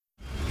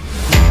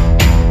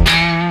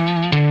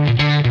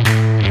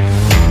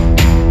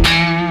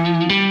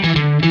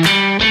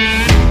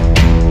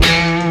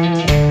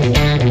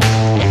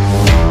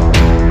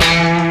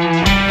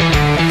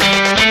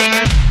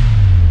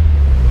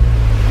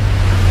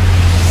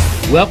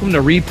Welcome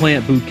to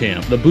Replant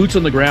Bootcamp, the boots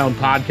on the ground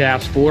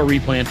podcast for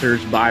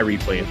replanters by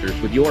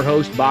replanters, with your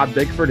host Bob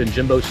Bickford and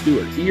Jimbo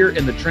Stewart, here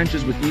in the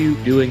trenches with you,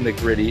 doing the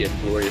gritty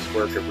and glorious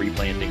work of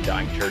replanting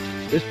dying churches.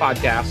 This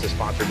podcast is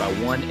sponsored by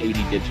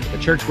 180 Digital,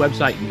 the church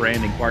website and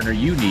branding partner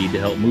you need to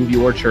help move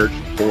your church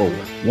forward.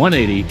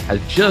 180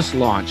 has just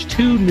launched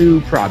 2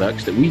 new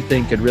products that we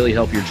think could really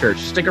help your church.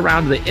 Stick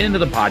around to the end of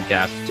the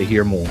podcast to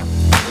hear more.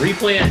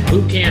 Replant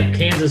Bootcamp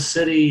Kansas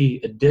City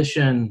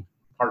edition,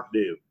 part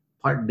 2.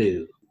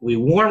 We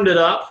warmed it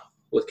up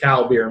with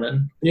Kyle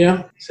Bierman.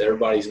 Yeah. So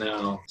everybody's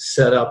now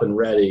set up and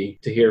ready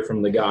to hear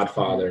from the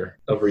godfather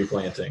of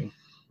replanting.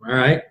 All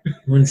right.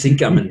 When's he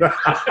coming?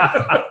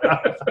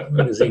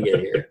 When does he get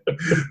here?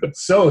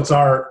 So it's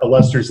our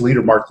illustrious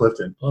leader, Mark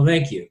Clifton. Well,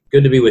 thank you.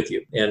 Good to be with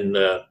you. And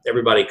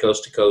everybody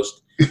coast to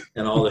coast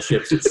and all the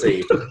ships at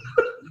sea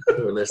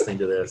who are listening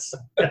to this.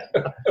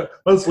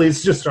 Mostly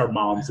it's just our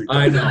moms.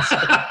 I know.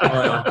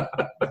 Well,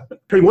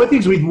 One of the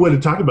things we want to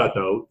talk about,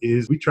 though,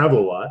 is we travel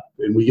a lot,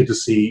 and we get to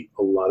see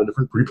a lot of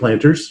different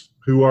replanters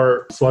who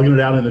are slugging it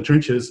out in the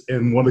trenches.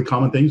 And one of the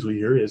common things we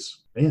hear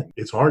is, man,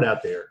 it's hard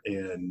out there.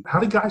 And how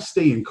do guys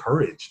stay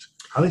encouraged?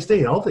 How do they stay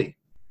healthy?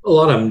 a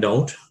lot of them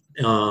don't,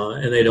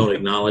 and they don't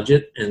acknowledge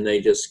it, and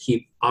they just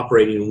keep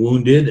operating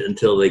wounded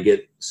until they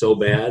get so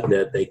bad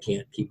that they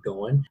can't keep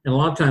going. And a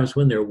lot of times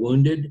when they're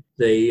wounded,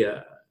 they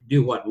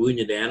do what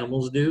wounded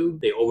animals do.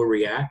 They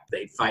overreact,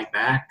 they fight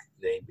back,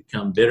 they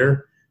become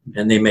bitter,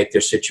 and they make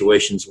their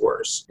situations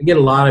worse. I get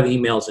a lot of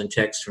emails and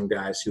texts from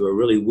guys who are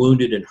really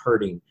wounded and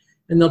hurting,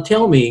 and they'll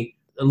tell me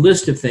a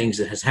list of things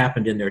that has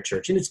happened in their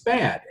church, and it's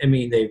bad. I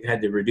mean, they've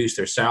had to reduce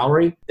their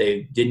salary.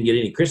 They didn't get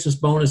any Christmas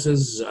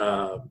bonuses,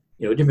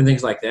 different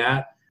things like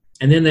that.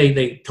 And then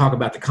they talk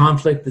about the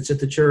conflict that's at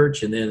the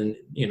church, and then,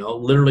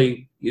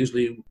 literally,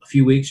 usually a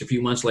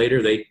few months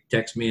later, they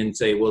text me and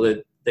say, well,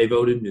 they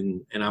voted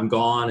and I'm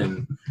gone,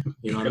 and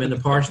I'm in the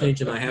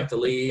parsonage and I have to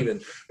leave.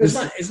 And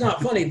it's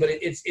not funny, but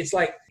it's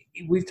like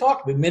we've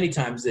talked about many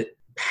times that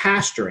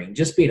pastoring,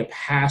 just being a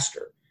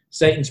pastor,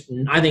 Satan's,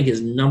 I think,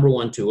 his number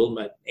one tool,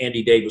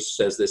 Andy Davis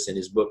says this in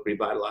his book,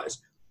 Revitalize,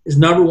 his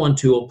number one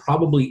tool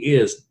probably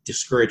is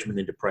discouragement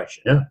and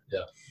depression. Yeah.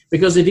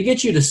 Because if Satan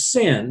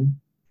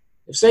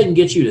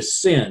gets you to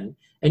sin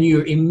and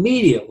you're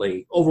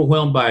immediately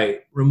overwhelmed by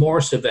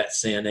remorse of that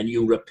sin and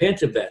you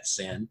repent of that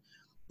sin,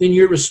 then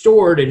you're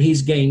restored and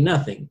he's gained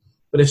nothing.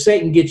 But if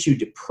Satan gets you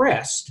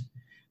depressed,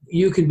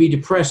 you can be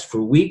depressed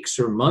for weeks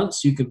or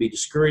months. You can be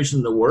discouraged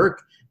in the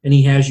work, and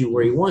he has you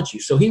where he wants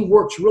you. So he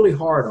works really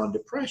hard on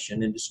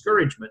depression and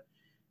discouragement.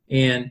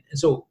 And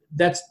so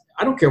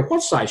I don't care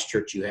what size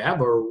church you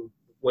have or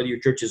whether your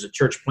church is a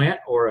church plant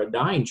or a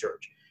dying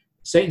church,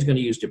 Satan's going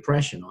to use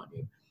depression on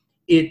you.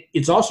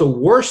 It's also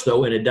worse,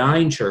 though, in a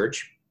dying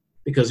church,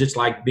 because it's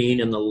like being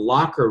in the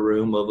locker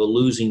room of a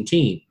losing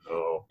team.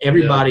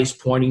 Everybody's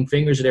pointing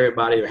fingers at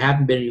everybody. There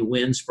haven't been any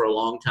wins for a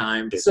long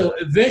time. So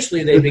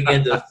eventually they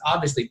begin to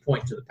obviously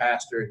point to the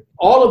pastor.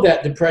 All of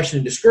that depression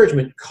and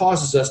discouragement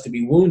causes us to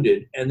be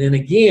wounded. And then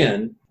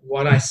again,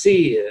 what I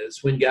see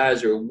is when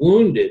guys are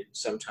wounded,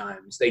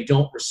 sometimes they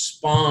don't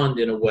respond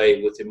in a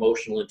way with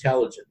emotional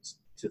intelligence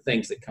to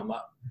things that come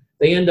up.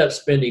 They end up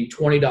spending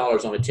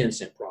 $20 on a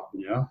 10-cent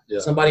problem. Yeah.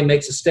 Somebody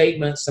makes a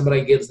statement.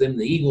 Somebody gives them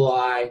the eagle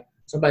eye.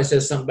 Somebody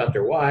says something about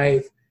their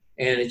wife.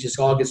 And it just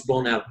all gets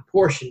blown out of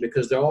proportion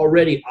because they're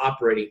already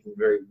operating from a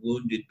very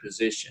wounded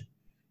position.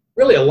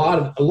 Really,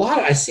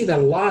 I see that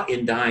a lot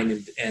in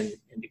dying and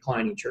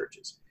declining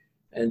churches.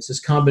 And it's this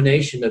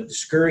combination of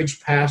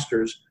discouraged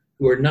pastors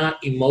who are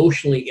not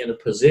emotionally in a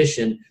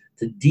position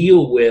to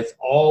deal with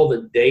all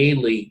the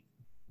daily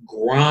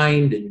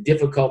grind and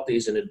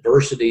difficulties and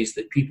adversities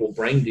that people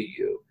bring to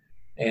you.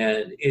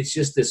 And it's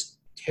just this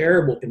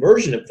terrible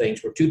conversion of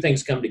things where two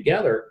things come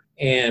together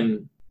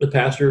and the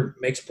pastor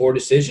makes poor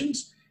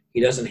decisions. He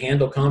doesn't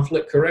handle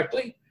conflict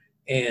correctly,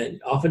 and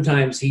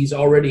oftentimes he's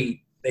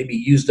already maybe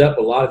used up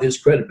a lot of his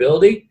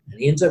credibility, and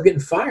he ends up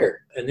getting fired.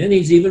 And then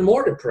he's even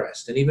more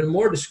depressed and even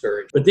more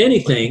discouraged. But then he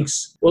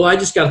thinks, well, I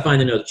just got to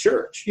find another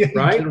church,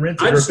 right?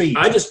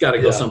 I just got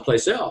to go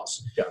someplace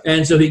else. Yeah.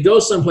 And so he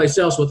goes someplace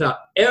else without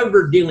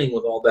ever dealing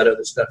with all that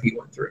other stuff he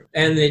went through.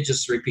 And it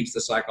just repeats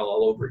the cycle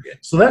all over again.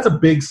 So that's a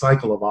big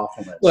cycle of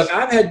awfulness. Look,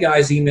 I've had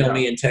guys email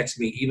me and text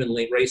me even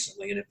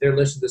recently, and if they're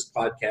listening to this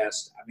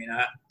podcast,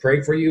 I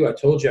pray for you. I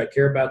told you I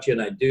care about you,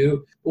 and I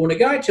do. But when a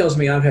guy tells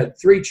me I've had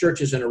 3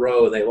 churches in a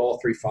row and they've all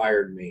 3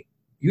 fired me,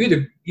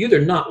 you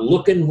either not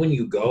looking when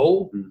you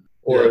go,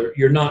 or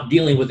you're not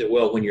dealing with it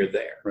well when you're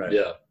there. Right.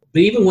 Yeah.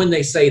 But even when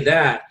they say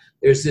that,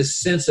 there's this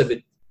sense of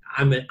it.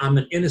 I'm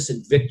an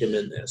innocent victim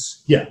in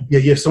this. Yeah.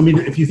 So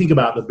if you think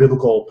about the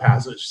biblical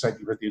passage, 2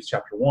 Corinthians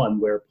chapter 1,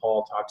 where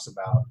Paul talks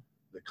about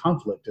the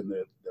conflict and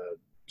the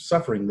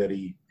suffering that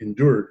he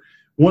endured,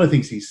 one of the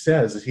things he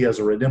says is he has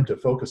a redemptive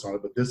focus on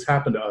it. But this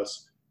happened to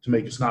us to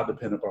make us not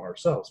depend upon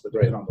ourselves, but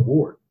depend on the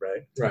Lord.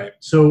 Right. Right.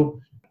 So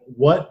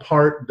what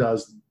part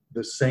does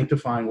the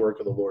sanctifying work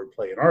of the Lord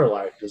play in our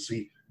life? Is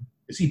he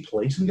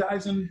placing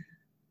guys in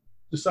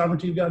the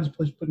sovereignty of God? Is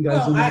putting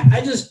guys in?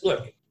 I just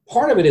look.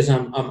 part of it is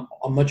I'm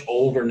much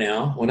older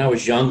now. When I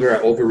was younger,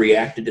 I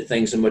overreacted to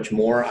things and much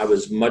more. I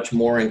was much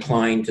more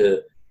inclined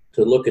to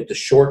look at the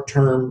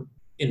short-term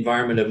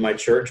environment of my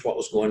church, what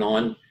was going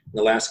on in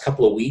the last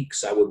couple of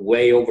weeks. I would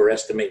way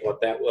overestimate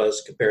what that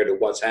was compared to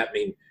what's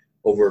happening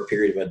over a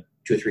period of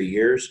 2 or 3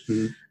 years.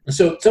 Mm-hmm. And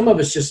so some of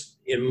it's just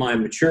in my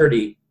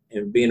maturity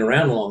and being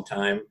around a long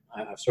time,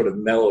 I've sort of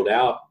mellowed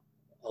out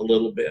a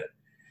little bit.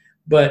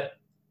 But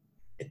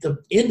at the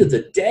end of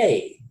the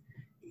day,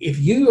 if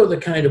you are the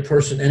kind of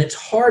person, and it's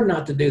hard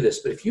not to do this,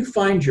 but if you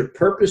find your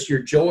purpose,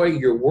 your joy,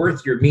 your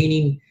worth, your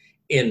meaning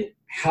in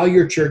how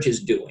your church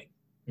is doing,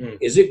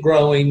 is it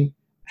growing?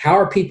 How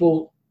are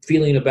people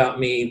feeling about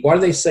me? What are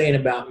they saying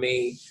about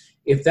me?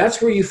 If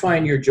that's where you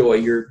find your joy,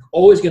 you're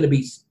going to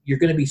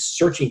be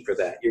searching for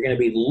that. You're going to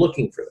be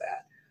looking for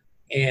that.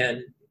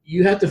 And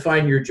you have to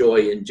find your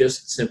joy in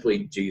just simply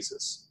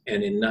Jesus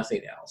and in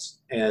nothing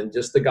else, and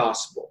just the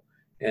gospel.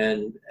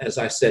 And as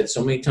I said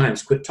so many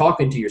times, quit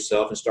talking to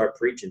yourself and start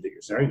preaching to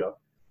yourself. There you go.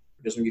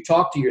 Because when you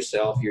talk to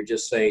yourself, you're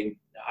just saying,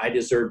 I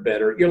deserve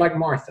better. You're like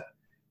Martha.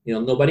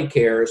 Nobody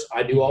cares.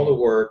 I do all the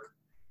work.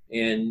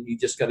 And you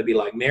just got to be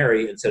like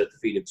Mary and sit at the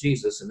feet of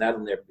Jesus, and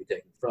that'll never be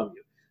taken from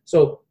you.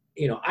 So,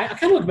 I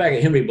kind of look back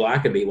at Henry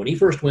Blackaby when he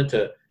first went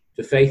to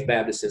Faith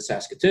Baptist in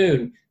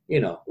Saskatoon.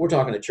 We're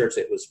talking a church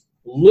that was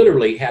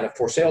literally had a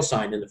for sale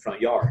sign in the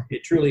front yard.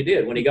 It truly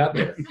did. When he got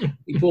there,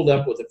 he pulled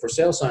up with a for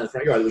sale sign in the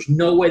front yard. There was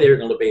no way they were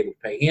going to be able to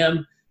pay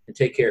him and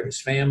take care of his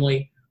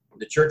family.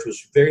 The church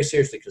was very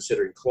seriously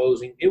considering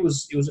closing. It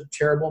was a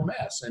terrible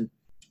mess. And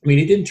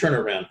it didn't turn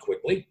around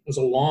quickly. It was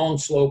a long,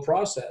 slow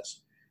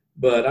process.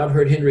 But I've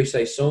heard Henry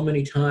say so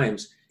many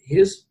times,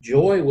 his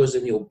joy was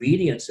in the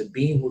obedience of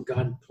being where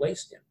God had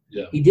placed him.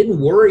 Yeah. He didn't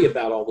worry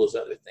about all those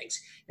other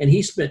things. And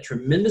he spent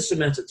tremendous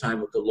amounts of time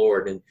with the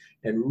Lord and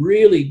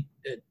really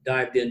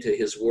dived into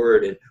his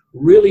word and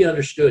really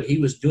understood he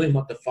was doing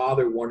what the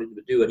Father wanted him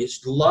to do. And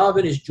his love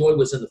and his joy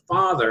was in the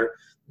Father,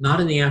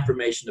 not in the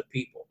affirmation of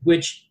people,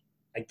 which,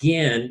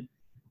 again,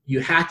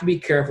 you have to be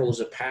careful as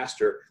a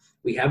pastor.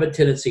 We have a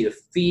tendency to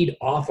feed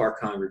off our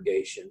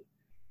congregation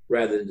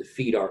rather than to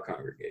feed our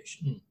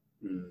congregation.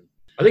 Mm-hmm.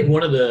 I think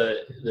one of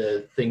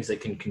the things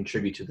that can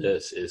contribute to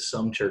this is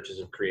some churches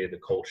have created a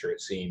culture,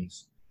 it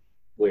seems,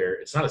 where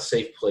it's not a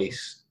safe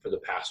place for the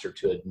pastor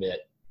to admit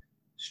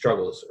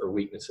struggles or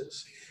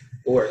weaknesses.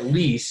 Or at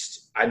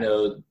least, I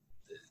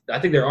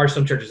think there are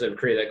some churches that have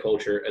created that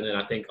culture, and then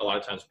I think a lot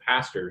of times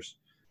pastors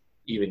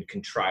even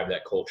contrive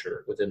that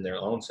culture within their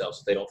own selves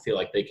so they don't feel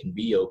like they can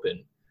be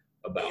open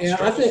about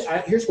struggles.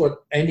 Here's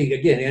what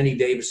Andy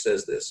Davis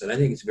says this, and I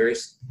think it's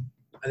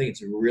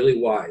really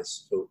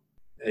wise. So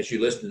as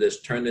you listen to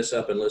this, turn this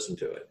up and listen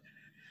to it.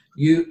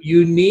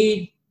 You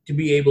need to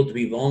be able to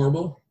be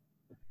vulnerable,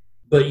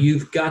 but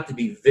you've got to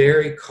be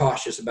very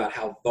cautious about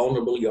how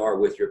vulnerable you are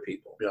with your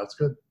people. Yeah, that's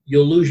good.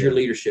 You'll lose your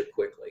leadership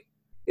quickly.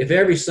 If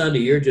every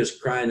Sunday you're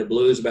just crying the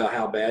blues about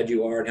how bad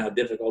you are and how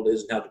difficult it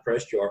is and how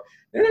depressed you are,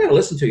 they're not going to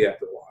listen to you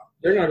after a while.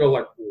 They're going to go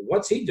like,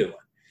 what's he doing?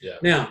 Yeah.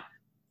 Now,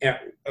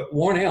 at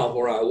Warnell,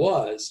 where I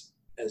was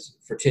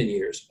for 10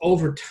 years,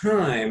 over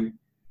time,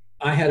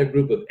 I had a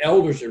group of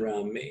elders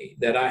around me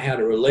that I had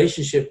a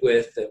relationship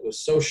with that was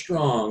so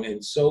strong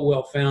and so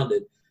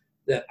well-founded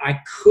that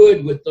I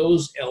could, with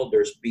those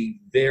elders, be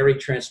very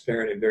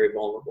transparent and very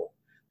vulnerable.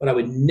 But I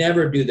would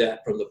never do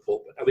that from the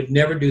pulpit. I would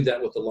never do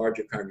that with the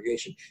larger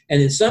congregation.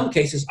 And in some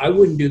cases, I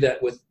wouldn't do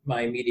that with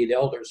my immediate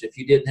elders if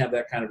you didn't have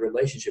that kind of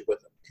relationship with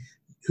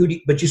them.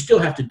 But you still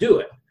have to do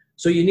it.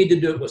 So you need to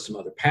do it with some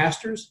other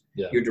pastors,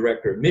 your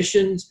director of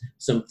missions,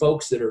 some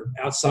folks that are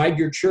outside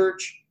your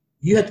church.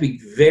 You have to be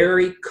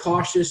very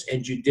cautious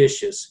and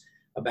judicious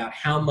about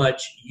how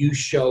much you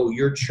show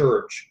your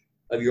church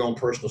of your own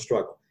personal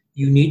struggle.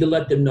 You need to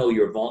let them know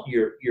you're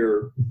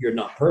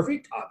not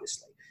perfect,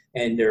 obviously.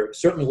 And there are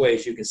certain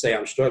ways you can say,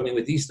 I'm struggling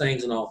with these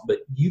things and all, but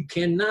you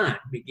cannot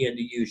begin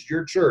to use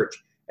your church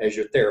as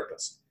your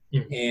therapist.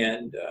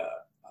 Mm-hmm.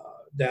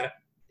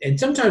 And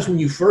sometimes when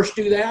you first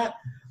do that,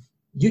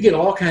 you get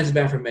all kinds of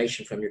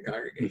affirmation from your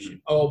congregation.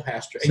 Mm-hmm. Oh,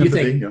 pastor. And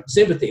sympathy, you think,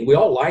 sympathy. We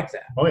all like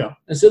that. Oh, yeah.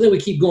 And so then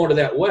we keep going to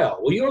that well.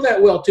 Well, you go to that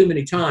well too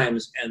many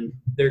times, and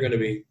they're going to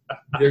be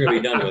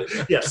done with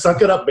it. Yeah,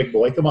 suck it up, big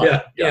boy. Come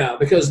on. Yeah,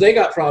 because they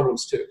got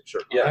problems too.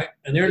 Sure. Yeah. Right?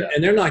 And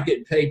they're not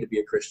getting paid to be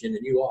a Christian,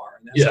 and you are.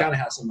 And that's kind of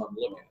how some of them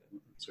look at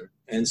it. Sure.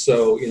 And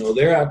so,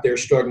 they're out there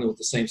struggling with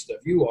the same stuff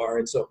you are.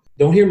 And so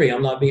don't hear me.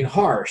 I'm not being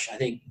harsh. I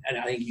think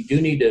you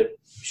do need to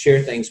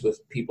share things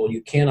with people.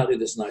 You cannot do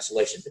this in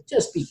isolation, but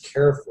just be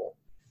careful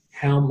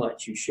how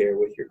much you share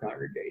with your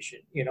congregation.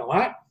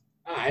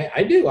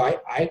 I do.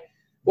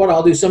 What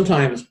I'll do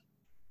sometimes,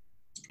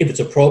 if it's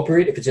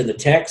appropriate, if it's in the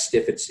text,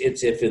 if it's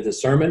in the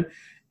sermon,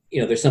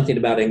 there's something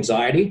about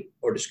anxiety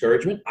or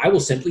discouragement, I will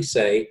simply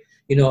say,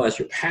 as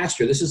your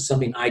pastor, this is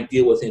something I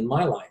deal with in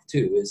my life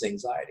too, is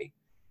anxiety.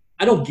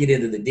 I don't get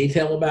into the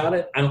detail about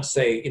it. I don't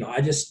say,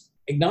 I just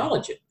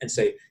acknowledge it and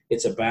say,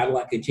 it's a battle.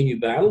 I continue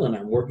battle and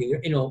I'm working.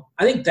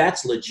 I think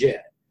that's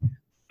legit.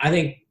 I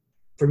think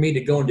for me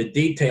to go into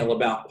detail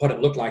about what it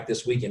looked like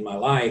this week in my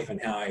life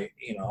and how I,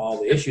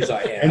 all the issues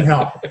I had.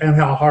 and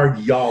how hard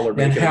y'all are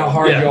making and how it.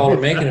 hard y'all are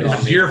making it on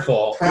It's me. your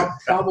fault.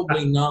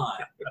 Probably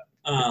not.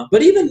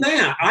 But even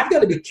that, I've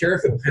got to be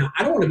careful.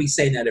 I don't want to be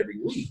saying that every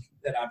week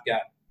that I've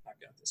got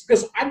this,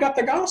 because I've got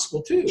the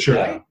gospel too. Sure.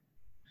 Right?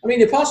 I mean,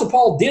 the Apostle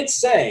Paul did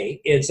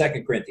say in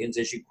 2 Corinthians,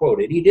 as you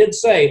quoted, he did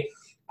say,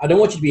 I don't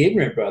want you to be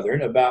ignorant,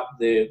 brethren, about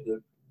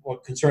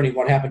concerning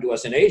what happened to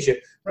us in Asia,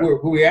 right. where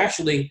we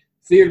actually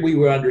feared we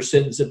were under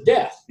sentence of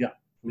death. Yeah. I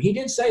mean, he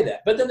did say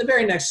that. But then the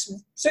very next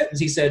sentence,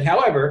 he said,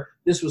 however,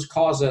 this was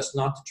cause us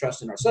not to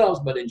trust in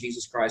ourselves, but in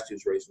Jesus Christ, who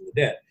was raised from the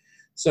dead.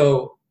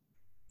 So,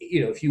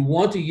 if you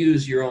want to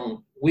use your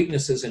own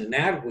weaknesses and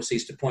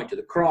inadequacies to point to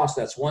the cross,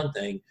 that's one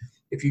thing.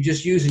 If you're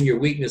just using your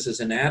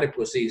weaknesses and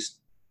inadequacies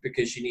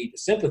because you need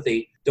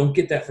sympathy, don't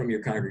get that from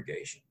your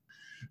congregation.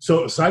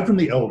 So aside from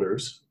the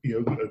elders,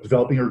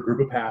 developing a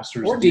group of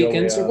pastors or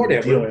deacons or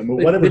whatever,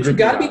 but you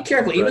got to be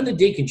careful. Right? Even the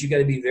deacons, you got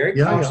to be very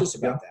cautious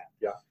about that.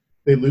 Yeah,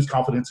 they lose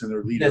confidence in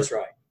their leader. That's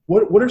right.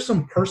 What are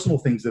some personal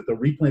things that the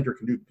replanter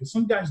can do? Because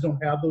some guys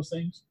don't have those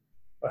things,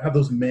 have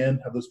those men,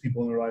 have those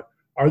people in their life.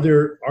 Are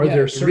there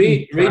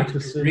certain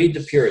practices? Read the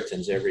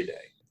Puritans every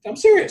day. I'm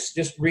serious.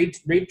 Just read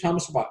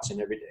Thomas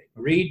Watson every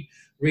day.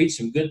 Read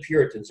some good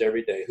Puritans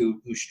every day who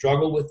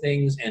struggle with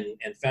things and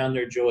found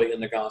their joy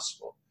in the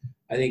gospel.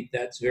 I think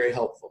that's very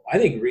helpful. I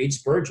think read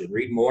Spurgeon.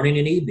 Read morning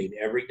and evening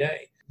every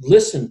day.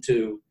 Listen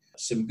to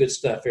some good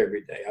stuff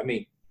every day. I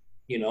mean,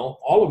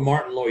 all of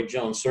Martin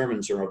Lloyd-Jones'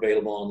 sermons are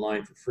available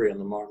online for free on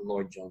the Martin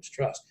Lloyd-Jones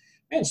Trust.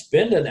 Man,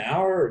 spend an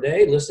hour a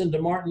day listening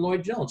to Martin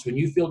Lloyd-Jones. When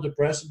you feel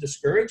depressed and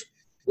discouraged,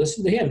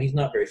 listen to him. He's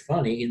not very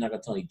funny. He's not going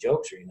to tell any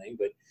jokes or anything,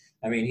 but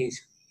I mean,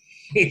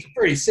 he's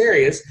pretty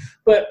serious.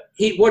 But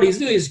what he's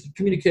doing is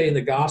communicating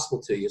the gospel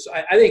to you. So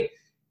I think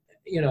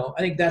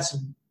that's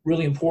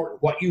really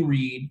important. What you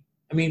read.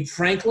 I mean,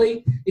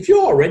 frankly, if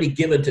you're already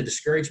given to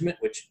discouragement,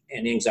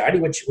 and anxiety,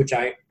 which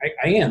I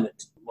am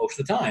most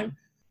of the time,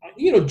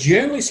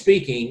 generally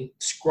speaking,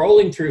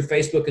 scrolling through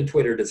Facebook and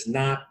Twitter does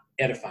not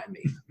edify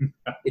me.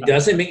 It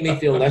doesn't make me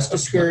feel less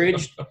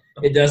discouraged.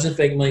 It doesn't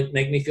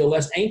make me feel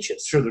less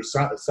anxious. Sure, there's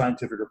a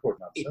scientific report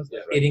that says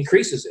that. Right? It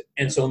increases it.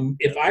 And so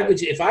if I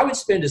would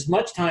spend as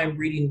much time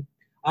reading,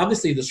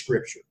 obviously the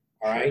scripture,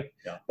 all right?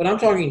 Yeah. But I'm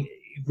talking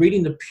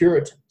reading the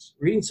Puritans,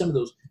 reading some of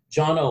those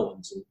John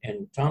Owens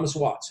and Thomas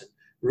Watson,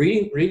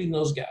 reading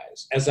those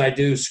guys as I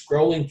do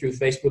scrolling through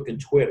Facebook and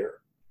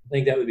Twitter. I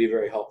think that would be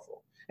very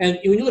helpful. And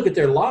when you look at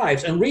their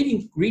lives and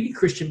reading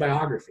Christian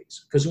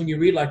biographies, because when you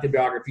read like the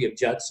biography of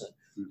Judson,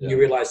 you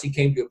realize he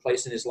came to a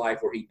place in his life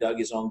where he dug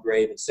his own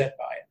grave and sat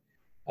by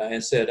it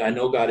and said, I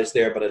know God is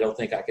there, but I don't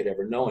think I could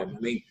ever know him. I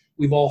mean,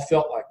 we've all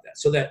felt like that.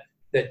 So that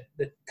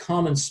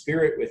common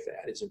spirit with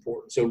that is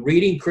important. So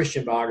reading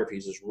Christian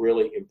biographies is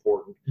really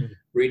important. Mm-hmm.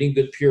 Reading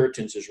good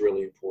Puritans is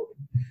really important.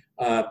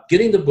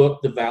 Getting the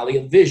book, The Valley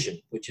of Vision,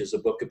 which is a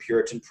book of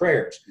Puritan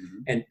prayers,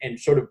 and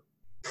sort of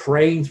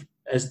praying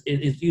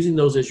using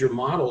those as your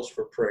models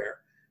for prayer,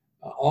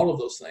 all of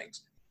those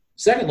things.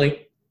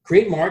 Secondly,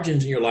 create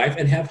margins in your life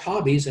and have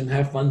hobbies and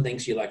have fun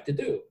things you like to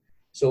do.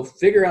 So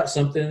figure out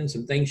some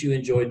things you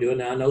enjoy doing.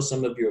 Now, I know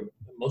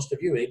most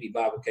of you may be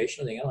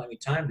bivocational. I don't have any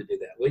time to do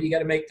that. Well, you got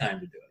to make time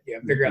to do it. You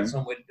got to figure out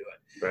some way to do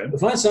it. Right.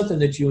 But find something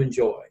that you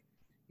enjoy.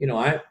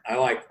 I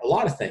like a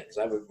lot of things.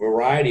 I have a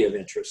variety of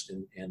interests,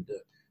 and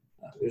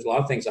there's a lot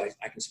of things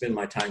I can spend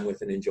my time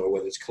with and enjoy,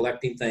 whether it's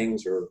collecting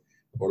things or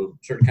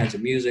certain kinds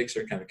of music,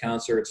 certain kind of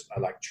concerts. I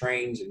like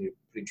trains and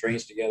putting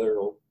trains together,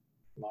 old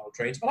model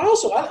trains. But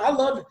I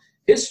love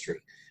history.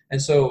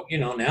 And so,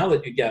 now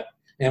that you got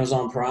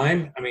Amazon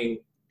Prime, I mean,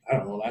 I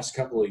don't know, last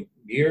couple of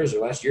years or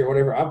last year or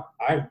whatever,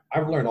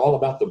 I've learned all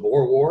about the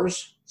Boer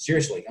Wars.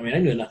 Seriously. I mean, I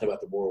knew nothing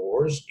about the Boer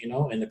Wars,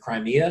 and the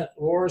Crimea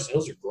Wars.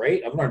 Those are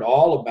great. I've learned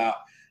all about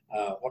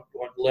what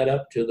led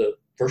up to the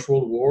First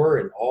World War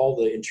and all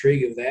the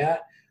intrigue of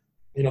that.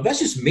 That's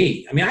just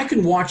me. I mean, I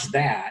can watch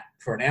that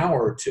for an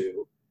hour or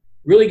two,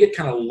 really get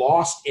kind of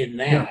lost in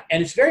that. Yeah.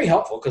 And it's very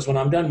helpful because when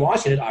I'm done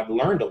watching it, I've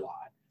learned a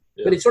lot.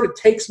 Yeah. But it sort of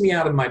takes me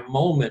out of my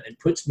moment and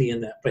puts me in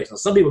that place. Now,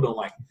 some people don't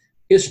like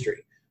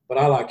history, but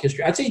I like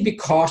history. I'd say be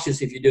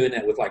cautious if you're doing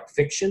that with like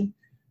fiction,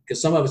 because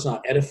some of it's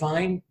not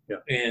edifying. Yeah.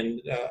 And,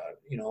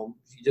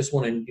 you just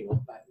want to,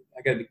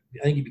 I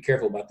think you'd be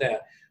careful about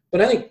that.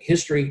 But I think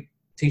history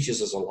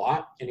teaches us a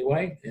lot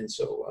anyway. And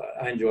so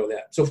I enjoy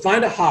that. So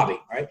find a hobby,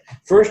 right?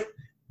 First,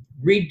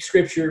 read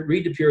scripture,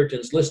 read the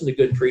Puritans, listen to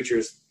good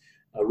preachers,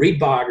 read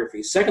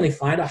biographies. Secondly,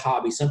 find a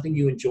hobby, something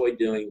you enjoy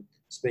doing,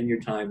 spend your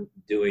time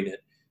doing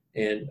it.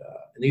 And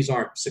these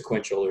aren't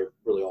sequential, they're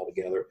really all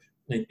together.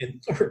 And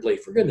thirdly,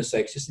 for goodness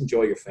sakes, just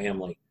enjoy your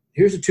family.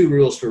 Here's the 2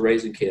 rules for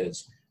raising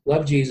kids.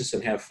 Love Jesus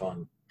and have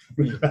fun.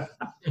 And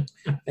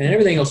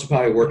everything else will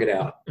probably work it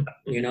out.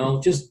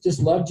 Just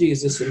love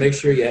Jesus and make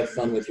sure you have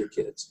fun with your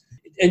kids.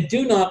 And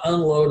do not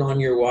unload on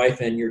your wife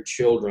and your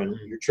children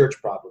your church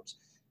problems.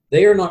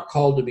 They are not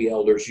called to be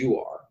elders. You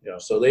are. Yeah.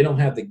 So they don't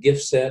have the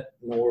gift set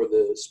nor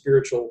the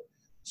spiritual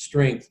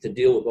strength to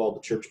deal with all the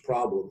church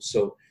problems.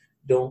 So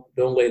don't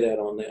lay that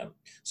on them.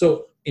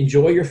 So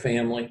enjoy your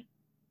family.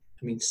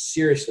 I mean,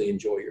 seriously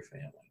enjoy your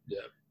family. Yeah.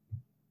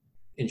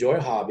 Enjoy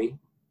a hobby.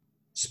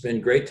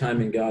 Spend great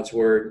time in God's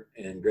Word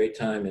and great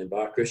time in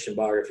Christian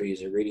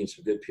biographies and reading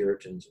some good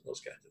Puritans and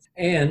those kinds of things.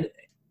 And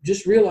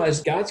just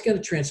realize God's going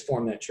to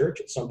transform that church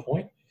at some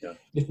point. Yeah.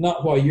 If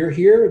not while you're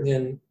here,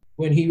 then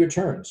when he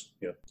returns,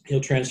 yeah.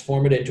 he'll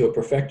transform it into a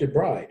perfected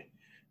bride.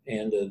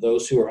 And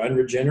those who are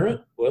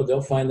unregenerate, well,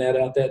 they'll find that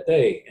out that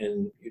day,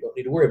 and you don't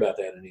need to worry about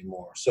that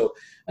anymore. So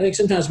I think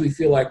sometimes we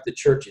feel like the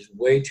church is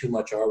way too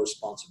much our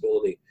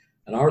responsibility.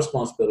 And our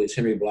responsibility, as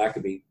Henry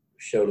Blackaby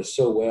showed us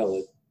so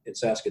well in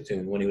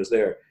Saskatoon when he was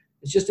there,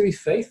 is just to be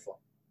faithful.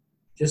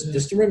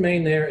 Just to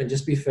remain there and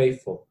just be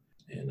faithful.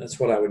 And that's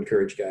what I would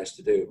encourage guys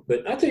to do.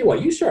 But I'll tell you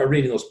what, you start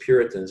reading those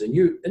Puritans and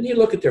you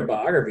look at their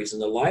biographies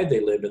and the life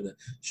they lived and the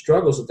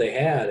struggles that they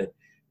had. And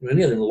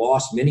many of them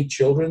lost many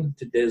children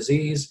to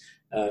disease.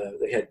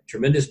 They had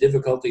tremendous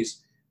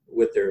difficulties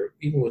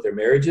even with their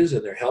marriages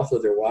and their health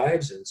of their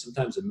wives, and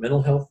sometimes the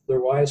mental health of their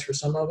wives for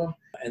some of them.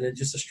 And then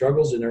just the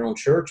struggles in their own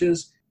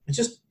churches.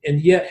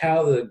 And yet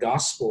how the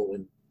gospel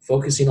and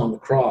focusing on the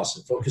cross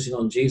and focusing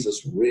on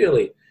Jesus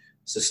really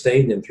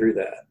sustained them through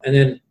that. And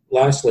then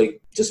lastly,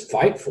 just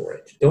fight for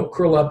it. Don't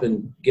curl up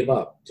and give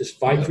up. Just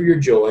fight for your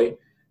joy,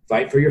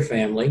 fight for your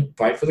family,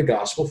 fight for the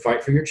gospel,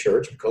 fight for your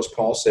church, because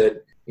Paul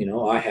said,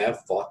 I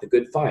have fought the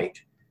good fight.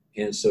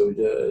 And so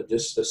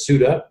just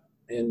suit up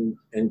and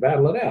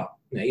battle it out.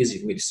 Now, easy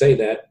for me to say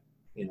that,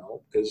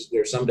 because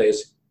there are some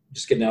days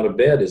just getting out of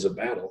bed is a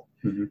battle.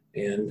 Mm-hmm.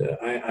 And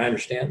I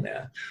understand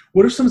that.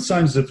 What are some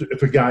signs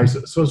if a guy's,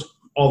 so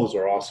all those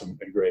are awesome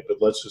and great, but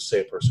let's just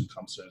say a person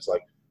comes in and is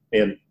like,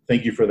 and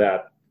thank you for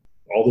that,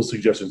 all those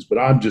suggestions, but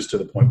I'm just to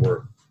the point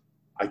where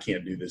I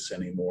can't do this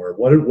anymore.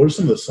 What are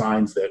some of the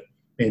signs that,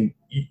 and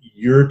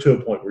you're to a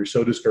point where you're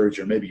so discouraged,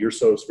 or maybe you're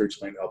so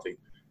spiritually unhealthy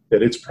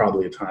that it's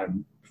probably a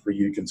time for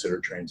you to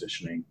consider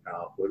transitioning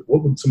out?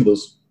 What would some of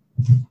those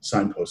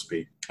signposts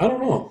be? I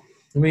don't know.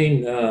 I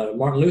mean,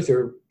 Martin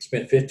Luther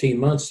spent 15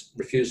 months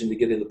refusing to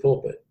get in the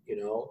pulpit.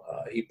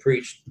 He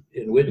preached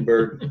in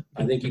Wittenberg.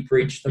 I think he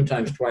preached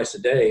sometimes twice a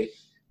day.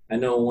 I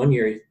know one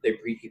year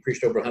he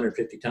preached over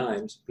 150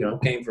 times. People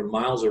came from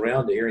miles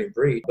around to hear him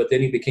preach. But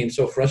then he became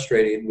so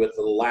frustrated with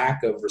the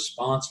lack of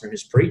response from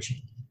his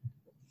preaching.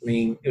 I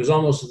mean, it was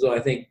almost as though I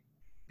think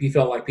he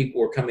felt like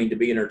people were coming to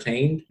be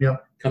entertained,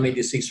 coming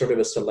to see sort of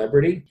a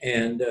celebrity.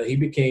 And he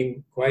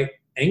became quite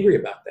angry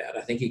about that.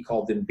 I think he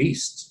called them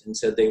beasts and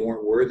said they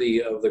weren't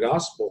worthy of the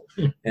gospel.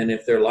 And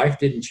if their life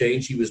didn't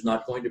change, he was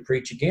not going to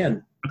preach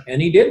again.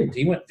 And he didn't.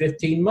 He went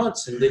 15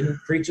 months and didn't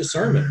preach a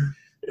sermon.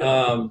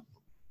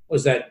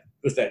 Was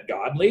that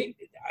godly?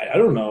 I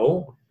don't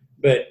know.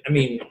 But I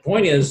mean, the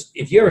point is,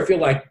 if you ever feel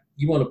like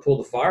you want to pull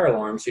the fire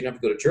alarm so you don't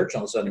have to go to church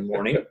on Sunday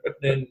morning,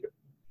 then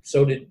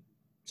so did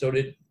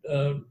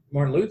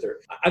Martin Luther.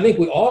 I think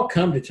we all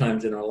come to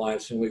times in our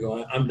lives when we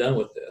go, I'm done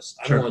with this.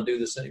 I don't want to do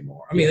this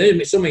anymore. I mean, there's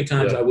been so many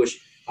times I wish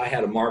I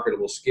had a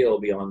marketable skill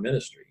beyond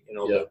ministry,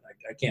 but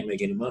I can't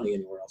make any money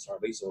anywhere else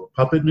hardly. So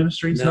puppet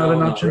ministry is not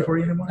an option for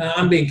you anymore?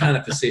 I'm being kind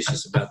of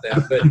facetious about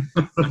that.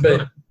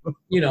 But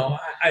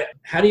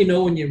how do you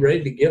know when you're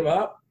ready to give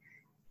up?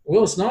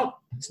 Well, it's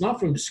not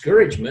from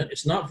discouragement.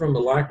 It's not from the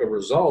lack of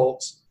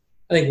results.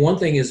 I think one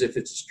thing is if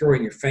it's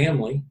destroying your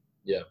family,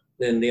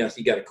 then yes,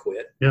 you got to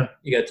quit. Yeah,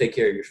 you got to take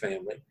care of your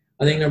family.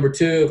 I think number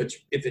two,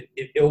 if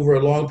it over a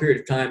long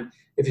period of time,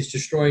 if it's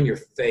destroying your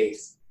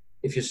faith,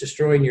 if it's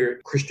destroying your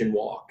Christian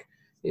walk,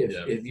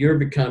 if you're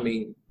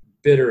becoming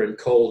bitter and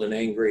cold and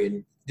angry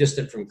and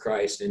distant from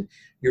Christ, and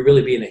you're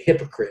really being a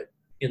hypocrite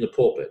in the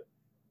pulpit.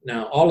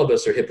 Now, all of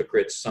us are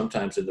hypocrites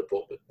sometimes in the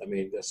pulpit. I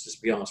mean, let's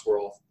just be honest.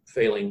 We're all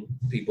failing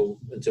people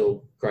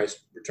until Christ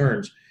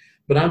returns.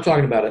 But I'm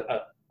talking about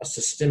a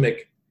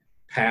systemic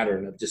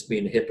pattern of just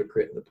being a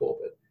hypocrite in the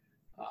pulpit.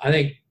 I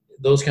think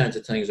those kinds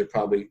of things are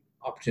probably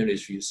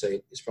opportunities for you to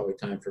say, it's probably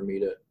time for me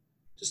to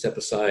step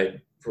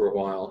aside for a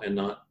while and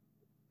not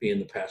be in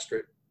the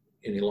pastorate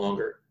any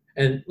longer.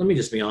 And let me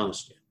just be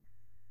honest.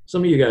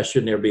 Some of you guys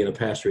should never be in the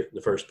pastorate in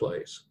the first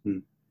place.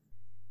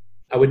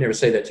 I would never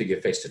say that to you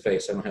face to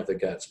face. I don't have the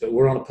guts, but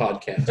we're on a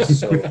podcast,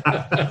 so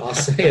I'll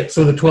say it.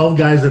 So the 12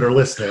 guys that are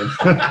listening.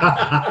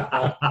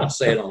 I'll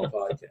say it on a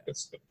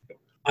podcast.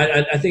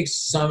 I think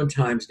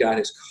sometimes God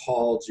has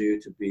called you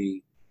to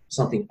be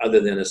something other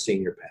than a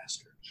senior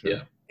pastor. Sure.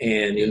 Yeah.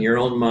 And in your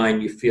own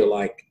mind, you feel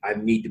like I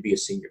need to be a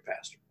senior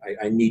pastor.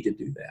 I need to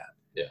do that.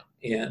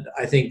 Yeah. And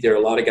I think there are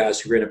a lot of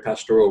guys who are in a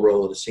pastoral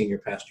role, in a senior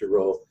pastor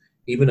role,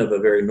 even of a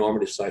very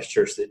normative sized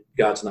church, that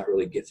God's not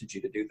really gifted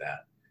you to do that.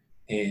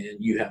 And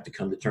you have to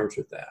come to terms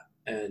with that.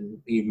 And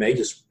he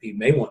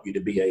may want you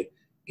to be a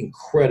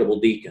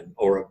incredible deacon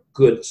or a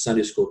good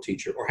Sunday school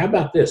teacher. Or how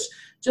about this?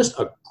 Just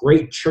a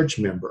great church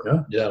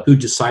member who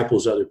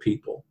disciples other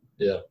people.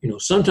 Yeah.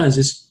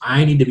 Sometimes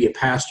I need to be a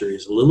pastor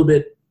is a little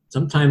bit,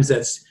 sometimes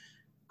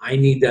I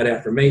need that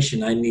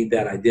affirmation. I need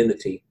that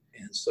identity.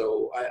 And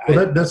so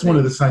that's one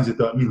of the signs that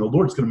the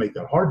Lord's going to make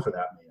that hard for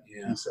that man.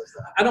 Yeah. He says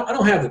that. I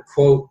don't have the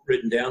quote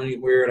written down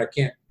anywhere, and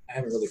I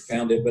haven't really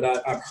found it, but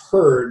I've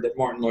heard that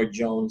Martin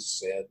Lloyd-Jones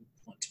said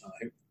one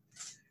time.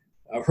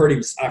 I've heard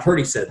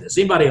he said this.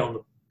 Anybody on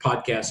the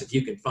podcast, if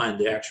you can find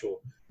the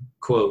actual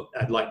quote,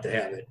 I'd like to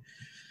have it.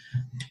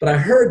 But I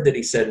heard that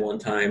he said one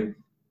time,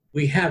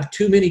 we have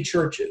too many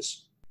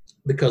churches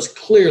because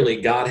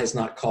clearly God has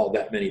not called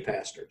that many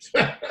pastors.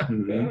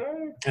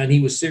 And he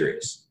was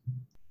serious.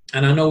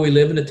 And I know we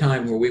live in a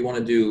time where we want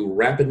to do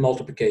rapid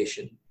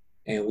multiplication.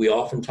 And we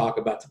often talk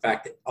about the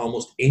fact that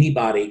almost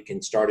anybody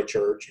can start a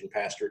church and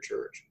pastor a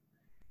church.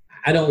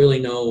 I don't really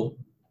know,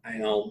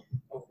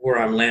 where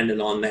I'm landing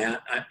on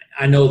that.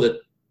 I know that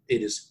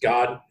it is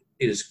God,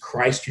 it is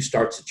Christ who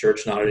starts the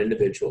church, not an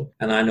individual.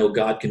 And I know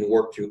God can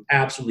work through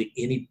absolutely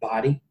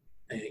anybody,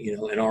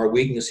 and our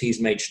weakness he's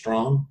made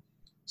strong.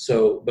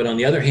 So, but on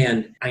the other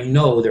hand, I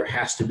know there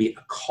has to be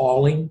a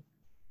calling.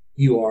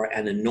 You are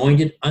an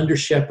anointed under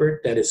shepherd.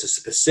 That is a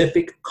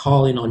specific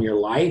calling on your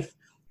life.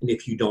 And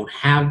if you don't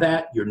have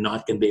that, you're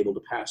not going to be able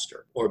to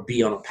pastor or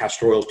be on a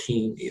pastoral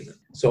team even.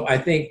 So I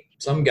think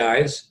some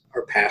guys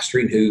are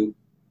pastoring who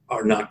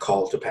are not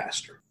called to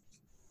pastor.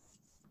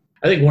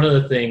 I think one of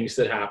the things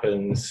that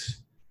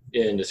happens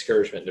in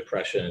discouragement and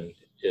depression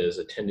is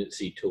a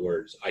tendency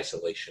towards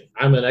isolation.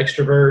 I'm an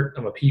extrovert.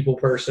 I'm a people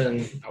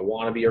person. I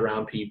want to be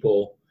around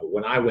people.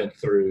 When I went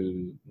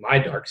through my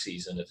dark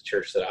season at the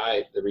church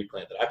the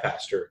Replant that I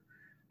pastor,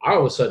 I all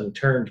of a sudden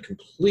turned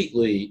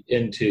completely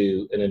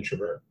into an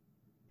introvert.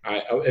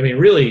 I mean,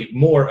 really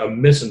more a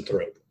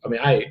misanthrope. I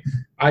mean,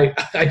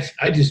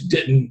 I just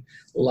didn't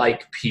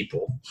like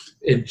people.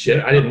 I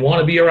didn't want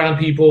to be around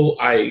people.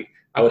 I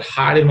would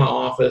hide in my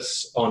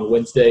office on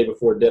Wednesday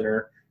before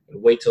dinner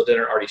and wait till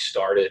dinner already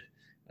started,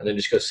 and then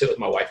just go sit with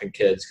my wife and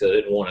kids because I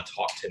didn't want to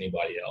talk to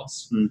anybody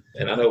else.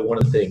 And I know one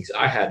of the things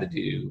I had to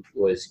do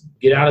was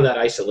get out of that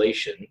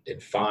isolation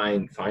and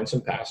find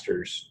some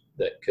pastors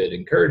that could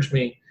encourage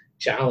me,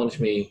 challenge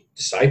me,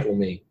 disciple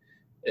me,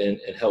 and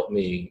help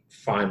me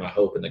find my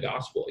hope in the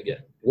gospel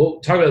again. We'll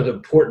talk about the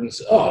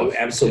importance of... Oh,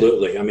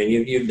 absolutely. I mean,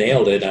 you've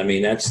nailed it. I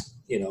mean, that's,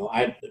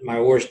 my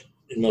worst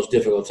and most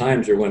difficult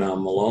times are when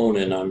I'm alone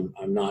and I'm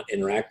not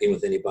interacting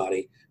with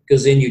anybody,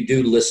 because then you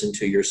do listen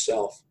to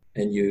yourself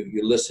and you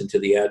listen to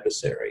the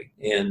adversary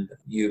and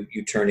you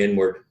turn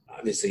inward.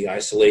 Obviously,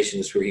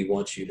 isolation is where he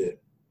wants you to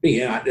be.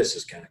 This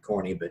is kind of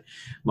corny, but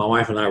my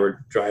wife and I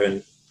were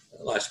driving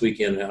last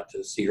weekend out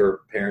to see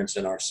her parents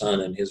and our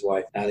son and his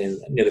wife out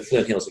near the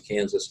Flint Hills of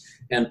Kansas.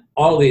 And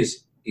all of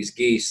these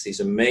geese,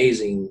 these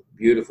amazing,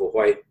 beautiful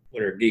white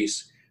winter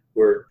geese,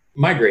 were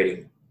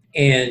migrating.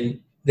 And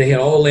they had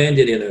all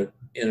landed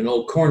in an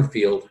old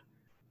cornfield.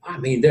 I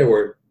mean,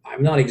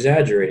 I'm not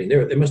exaggerating,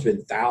 there must have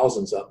been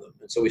thousands of them.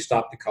 And so we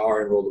stopped the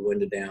car and rolled the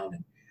window down,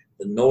 and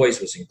the noise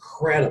was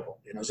incredible.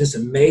 It was just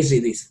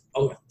amazing. These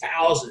over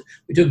 1,000.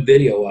 We took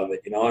video of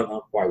it. I don't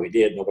know why we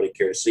did. Nobody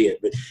cared to see it,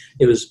 but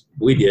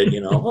we did.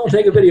 I'll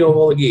take a video of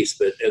all the geese.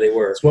 But there they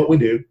were. It's what we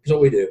do. It's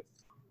what we do.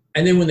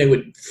 And then when they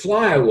would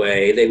fly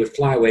away, they would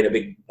fly away in a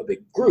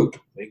big group,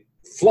 a big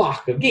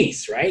flock of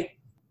geese, right?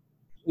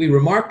 We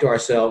remarked to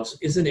ourselves,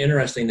 isn't it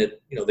interesting that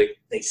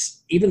they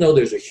even though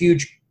there's a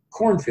huge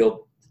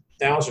cornfield,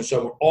 1,000 or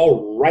so, are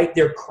all right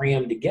there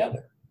crammed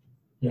together.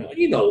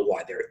 You know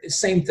why they're the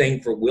same thing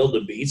for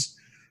wildebeest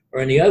or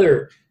any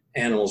other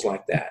animals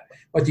like that.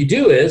 What you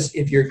do is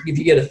if you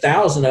get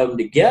 1,000 of them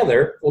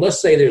together, well,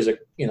 let's say there's a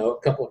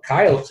couple of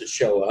coyotes that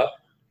show up.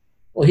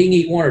 Well, he can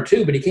eat one or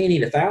two, but he can't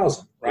eat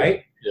 1,000,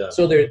 right? Yeah.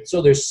 So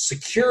there's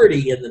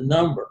security in the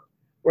number.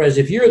 Whereas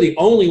if you're the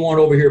only one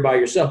over here by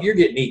yourself, you're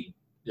getting eaten.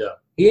 Yeah.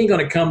 He ain't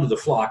going to come to the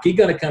flock. He's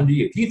going to come to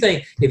you.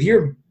 If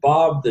you're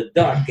Bob the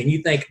Duck and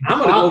you think, I'm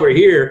going to go over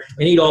here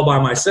and eat all by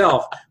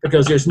myself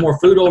because there's more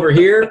food over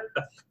here,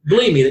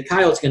 believe me, the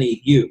coyote's going to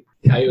eat you.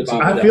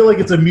 I feel like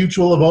it's a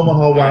Mutual of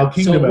Omaha Wild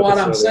Kingdom. So what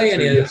I'm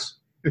saying is,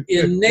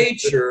 in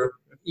nature,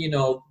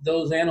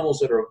 those animals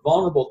that are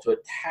vulnerable to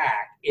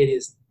attack, it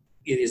is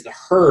the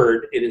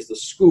herd, it is the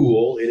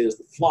school, it is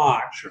the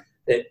flock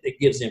that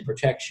gives them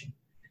protection.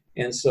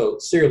 And so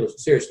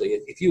seriously,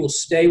 if you will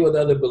stay with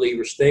other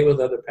believers, stay with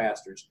other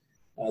pastors,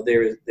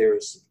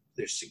 there's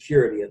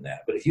security in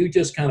that. But if you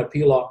just kind of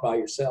peel off by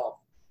yourself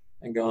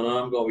and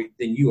go,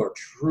 then you are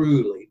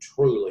truly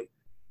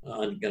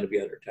going to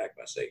be under attack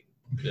by Satan.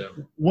 Yeah.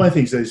 One of the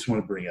things I just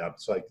want to bring up,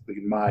 it's like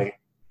in my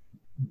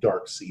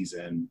dark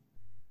season,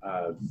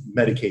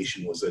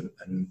 medication was a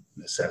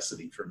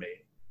necessity for me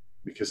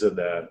because of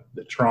the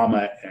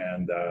trauma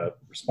and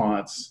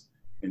response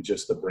and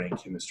just the brain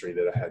chemistry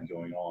that I had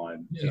going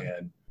on. Yeah.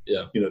 And,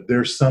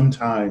 there's some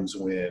times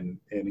when,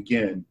 and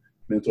again,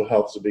 mental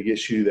health is a big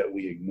issue that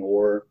we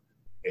ignore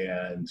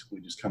and we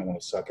just kind of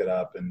want to suck it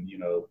up and,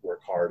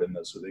 work hard and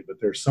those sort of things.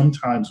 But there's some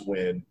times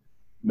when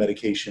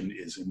medication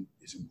is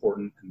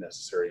important and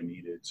necessary and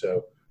needed.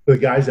 So for the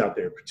guys out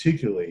there,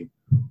 particularly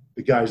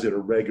the guys that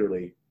are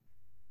regularly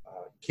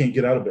can't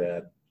get out of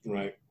bed,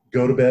 right?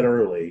 Go to bed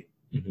early,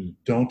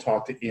 don't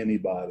talk to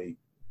anybody.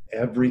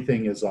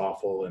 Everything is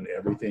awful and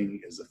everything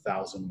is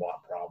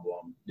 1,000-watt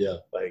problem. Yeah.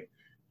 Like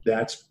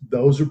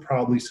those are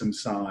probably some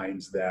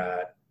signs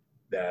that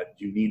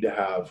you need to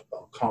have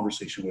a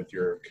conversation with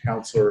your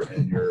counselor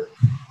and your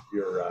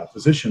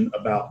physician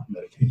about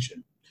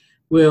medication.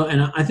 Well,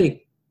 and I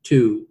think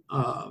too,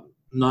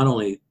 not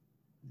only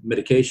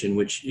medication,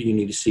 which you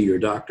need to see your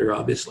doctor,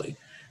 obviously.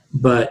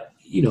 But,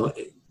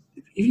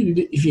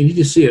 if you need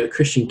to see a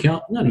Christian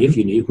counselor,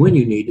 when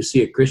you need to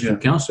see a Christian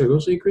counselor, go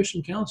see a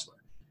Christian counselor.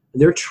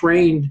 They're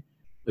trained,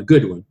 a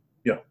good one.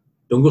 Yeah.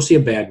 Don't go see a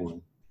bad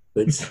one.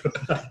 But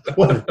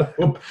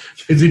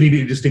is it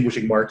any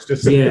distinguishing marks?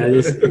 Just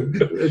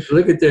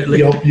look at their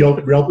Yelp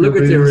look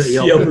at their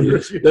Yelp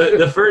reviews.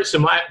 The first, so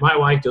my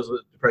wife deals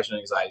with depression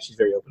and anxiety. She's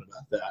very open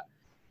about that.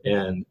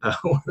 And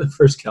one of the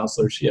first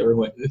counselors she ever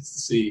went to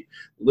see,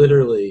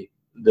 literally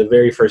the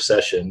very first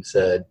session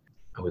said,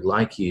 I would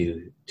like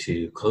you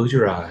to close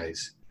your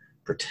eyes,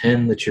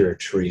 pretend that you're a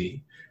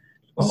tree.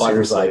 My wife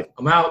was like,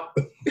 I'm out.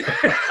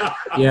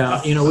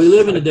 Yeah, we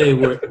live in a day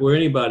where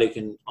anybody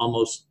can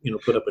almost,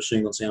 put up a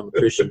shingle and say, I'm a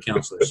Christian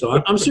counselor.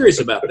 So I'm serious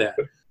about that.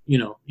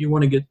 You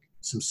want to get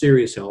some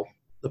serious help.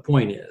 The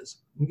point is,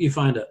 you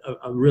find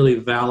a really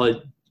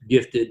valid,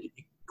 gifted,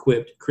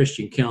 equipped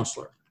Christian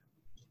counselor,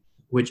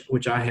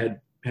 which I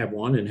had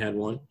one,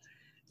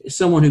 is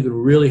someone who can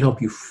really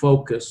help you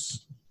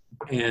focus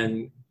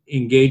and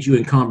engage you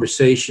in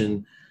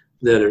conversation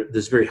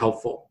that's very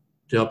helpful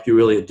to help you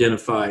really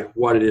identify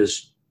what it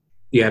is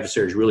the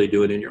adversary is really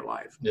doing in your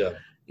life. Yeah.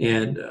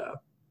 And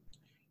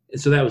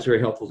so that was very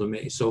helpful to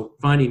me. So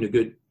finding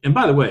and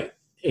by the way,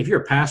 if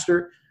you're a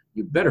pastor,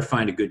 you better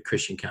find a good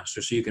Christian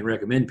counselor so you can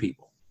recommend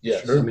people.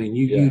 Yes. Sure. I mean,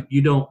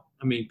 you don't,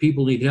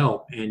 people need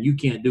help and you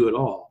can't do it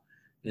all.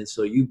 And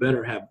so you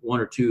better have one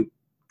or two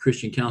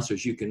Christian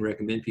counselors you can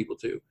recommend people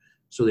to.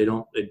 So they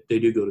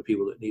do go to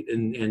people that need,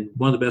 and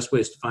one of the best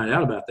ways to find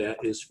out about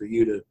that is for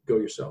you to go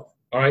yourself.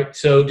 All right.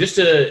 So just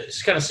to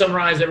kind of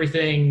summarize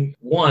everything,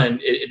 one,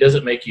 it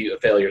doesn't make you a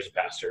failure as a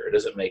pastor. It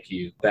doesn't make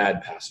you a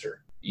bad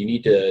pastor. You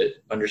need to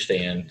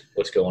understand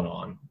what's going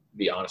on,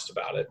 be honest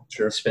about it.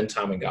 Sure. Spend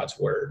time in God's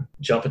word.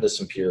 Jump into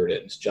some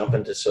Puritans. Jump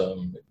into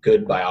some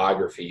good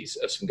biographies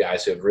of some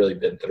guys who have really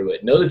been through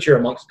it. Know that you're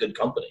amongst good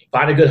company.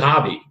 Find a good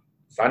hobby.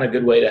 Find a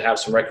good way to have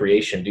some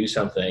recreation. Do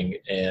something,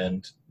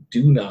 and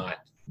do not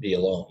be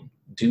alone.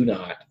 Do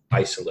not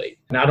isolate.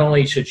 Not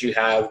only should you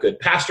have good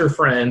pastor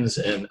friends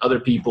and other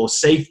people,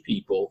 safe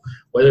people,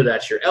 whether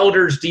that's your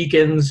elders,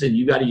 deacons, and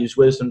you got to use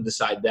wisdom to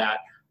decide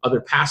that,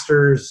 other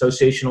pastors,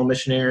 associational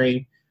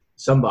missionary,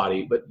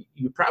 somebody, but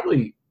you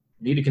probably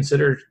need to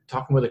consider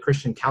talking with a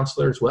Christian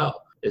counselor as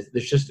well.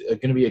 There's just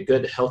going to be a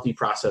good, healthy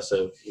process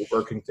of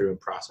working through and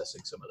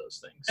processing some of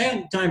those things.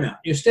 And time out.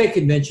 Your state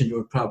convention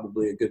would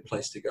probably be a good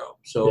place to go.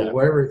 So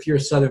wherever, if you're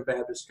a Southern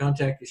Baptist,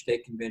 contact your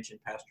state convention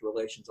pastor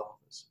relations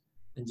office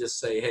and just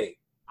say, hey,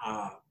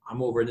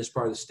 I'm over in this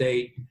part of the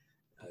state.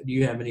 Do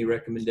you have any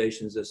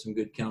recommendations of some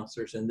good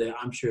counselors? And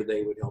I'm sure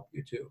they would help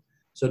you too.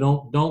 So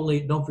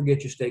don't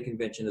forget your state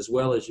convention as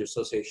well as your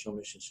associational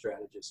mission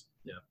strategist.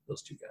 Yeah,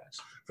 those two guys.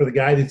 For the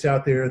guy that's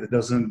out there that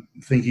doesn't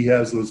think he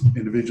has those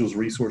individuals'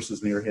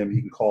 resources near him,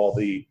 he can call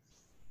the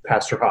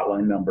pastor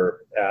hotline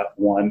number at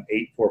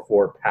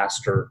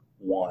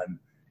 1-844-PASTOR-1,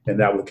 and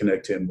that will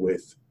connect him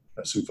with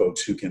some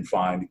folks who can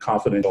find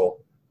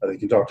confidential. They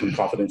can talk to him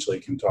confidentially.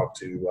 Can talk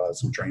to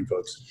some trained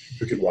folks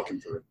who can walk him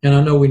through it. And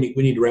I know we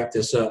need to wrap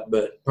this up,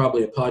 but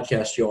probably a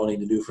podcast you all need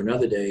to do for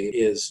another day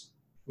is,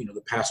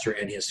 the pastor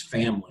and his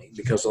family,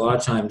 because a lot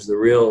of times the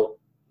real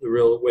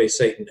way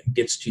Satan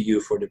gets to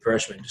you for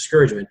depression and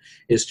discouragement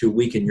is to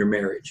weaken your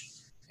marriage.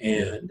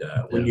 And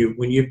when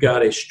you've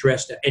got a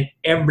stressed out, and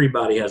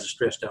everybody has a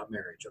stressed out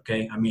marriage.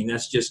 Okay.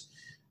 That's just,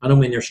 I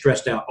don't mean they're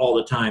stressed out all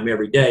the time,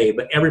 every day,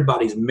 but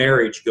everybody's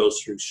marriage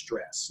goes through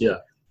stress. Yeah.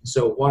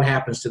 So what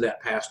happens to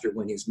that pastor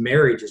when his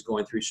marriage is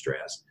going through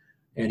stress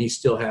and he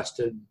still has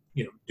to,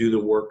 do the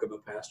work of a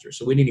pastor?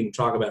 So we didn't even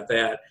talk about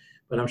that,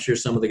 but I'm sure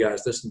some of the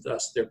guys listening to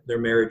us, their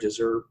marriages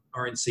are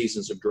in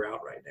seasons of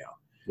drought right now.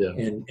 Yeah.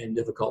 And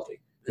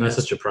difficulty. And that's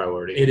such a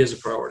priority. It is a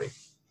priority.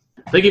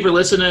 Thank you for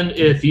listening.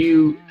 If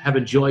you have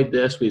enjoyed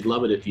this, we'd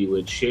love it if you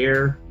would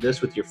share this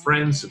with your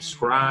friends,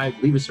 subscribe,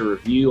 leave us a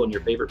review on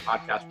your favorite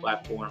podcast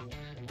platform.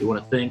 We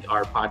want to thank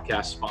our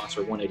podcast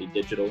sponsor, 180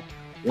 Digital.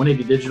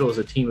 180 Digital is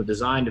a team of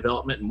design,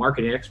 development, and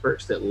marketing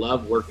experts that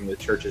love working with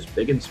churches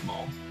big and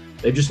small.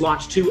 They've just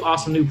launched 2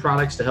 awesome new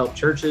products to help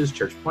churches,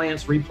 church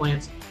plants,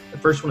 replants. The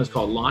first one is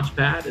called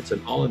Launchpad. It's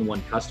an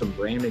all-in-one custom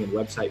branding and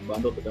website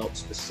bundle developed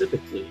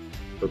specifically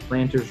for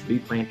planters,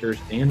 replanters,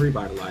 and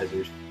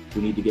revitalizers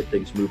who need to get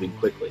things moving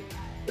quickly.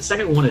 The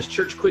second one is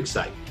Church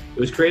QuickSite. It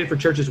was created for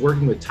churches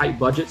working with tight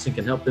budgets and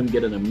can help them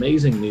get an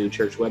amazing new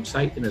church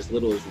website in as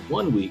little as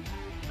 1 week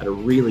at a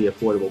really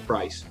affordable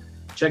price.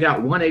 Check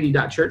out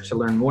 180.church to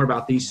learn more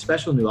about these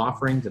special new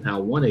offerings and how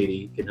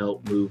 180 can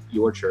help move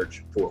your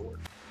church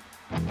forward.